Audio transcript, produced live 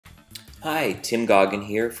Hi, Tim Goggin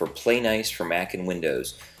here for PlayNice for Mac and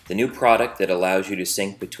Windows, the new product that allows you to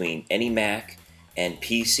sync between any Mac and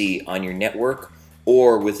PC on your network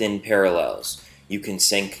or within parallels. You can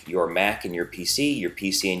sync your Mac and your PC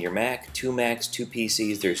and your Mac, two Macs, two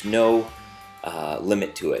PCs. There's no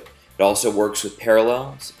limit to it. It also works with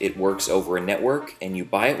parallels. It works over a network, and you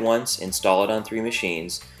buy it once, install it on 3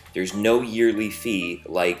 machines. There's no yearly fee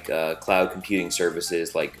like cloud computing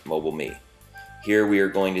services like MobileMe. Here we are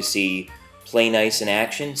going to see PlayNice in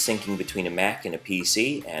action, syncing between a Mac and a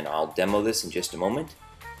PC, and I'll demo this in just a moment.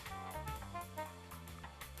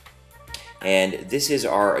 And this is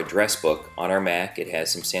our address book on our Mac. It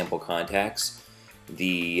has some sample contacts.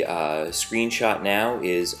 The screenshot now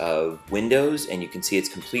is of Windows, and you can see it's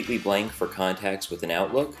completely blank for contacts with an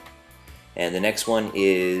Outlook. And the next one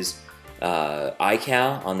is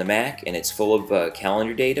iCal on the Mac, and it's full of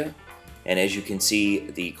calendar data. And as you can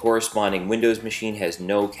see, the corresponding Windows machine has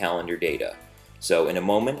no calendar data. So in a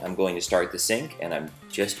moment, I'm going to start the sync, and I'm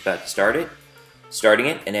just about to starting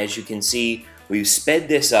it. And as you can see, we've sped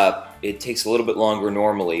this up. It takes a little bit longer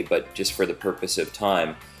normally, but just for the purpose of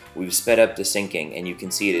time, we've sped up the syncing, and you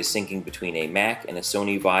can see it is syncing between a Mac and a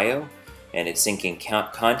Sony Vaio, and it's syncing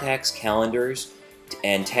contacts, calendars,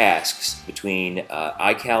 and tasks between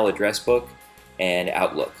iCal address book and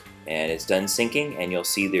Outlook. And it's done syncing, and you'll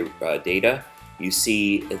see the data. You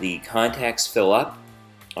see the contacts fill up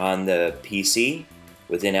on the PC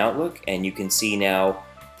within Outlook, and you can see now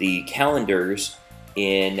the calendars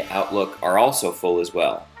in Outlook are also full as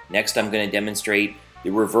well. Next, I'm going to demonstrate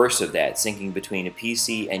the reverse of that, syncing between a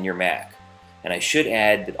PC and your Mac. And I should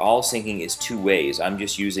add that all syncing is 2 ways. I'm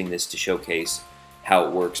just using this to showcase how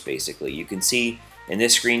it works basically. You can see in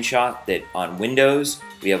this screenshot that on Windows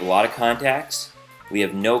we have a lot of contacts. We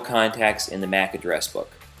have no contacts in the Mac address book.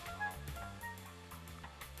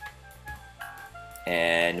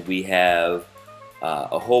 And we have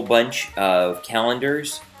a whole bunch of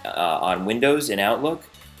calendars on Windows in Outlook,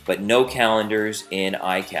 but no calendars in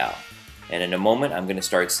iCal. And in a moment, I'm going to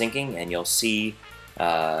start syncing, and you'll see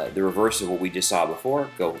the reverse of what we just saw before.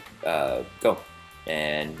 Go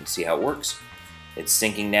and see how it works. It's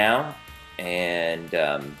syncing now, and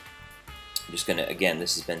I'm just going to, again,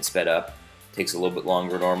 this has been sped up. Takes a little bit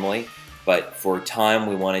longer normally, but for time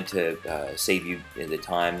we wanted to save you the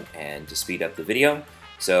time and to speed up the video.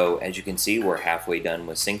 So as you can see, we're halfway done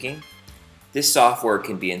with syncing. This software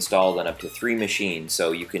can be installed on up to 3 machines,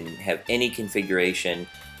 so you can have any configuration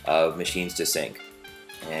of machines to sync.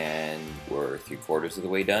 And we're 3/4 of the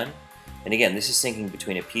way done. And again, this is syncing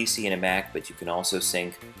between a PC and a Mac, but you can also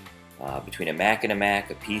sync between a Mac and a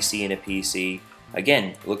Mac, a PC and a PC.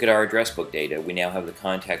 Again, look at our address book data. We now have the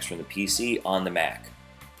contacts from the PC on the Mac.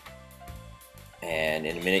 And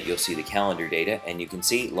in a minute you'll see the calendar data, and you can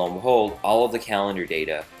see, lo and behold, all of the calendar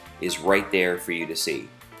data is right there for you to see.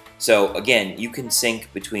 So again, you can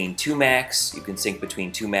sync between 2 Macs, you can sync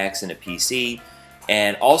between 2 Macs and a PC,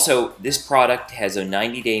 and also this product has a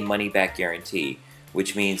 90-day money-back guarantee,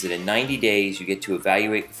 which means that in 90 days you get to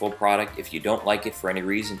evaluate the full product. If you don't like it for any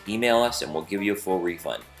reason, email us and we'll give you a full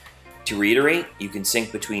refund. To reiterate, you can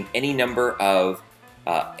sync between any number of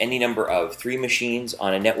 3 machines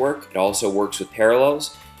on a network. It also works with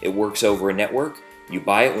parallels. It works over a network. You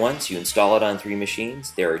buy it once, you install it on 3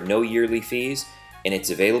 machines. There are no yearly fees, and it's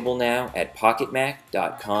available now at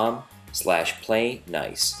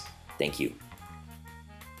pocketmac.com/playnice. Thank you.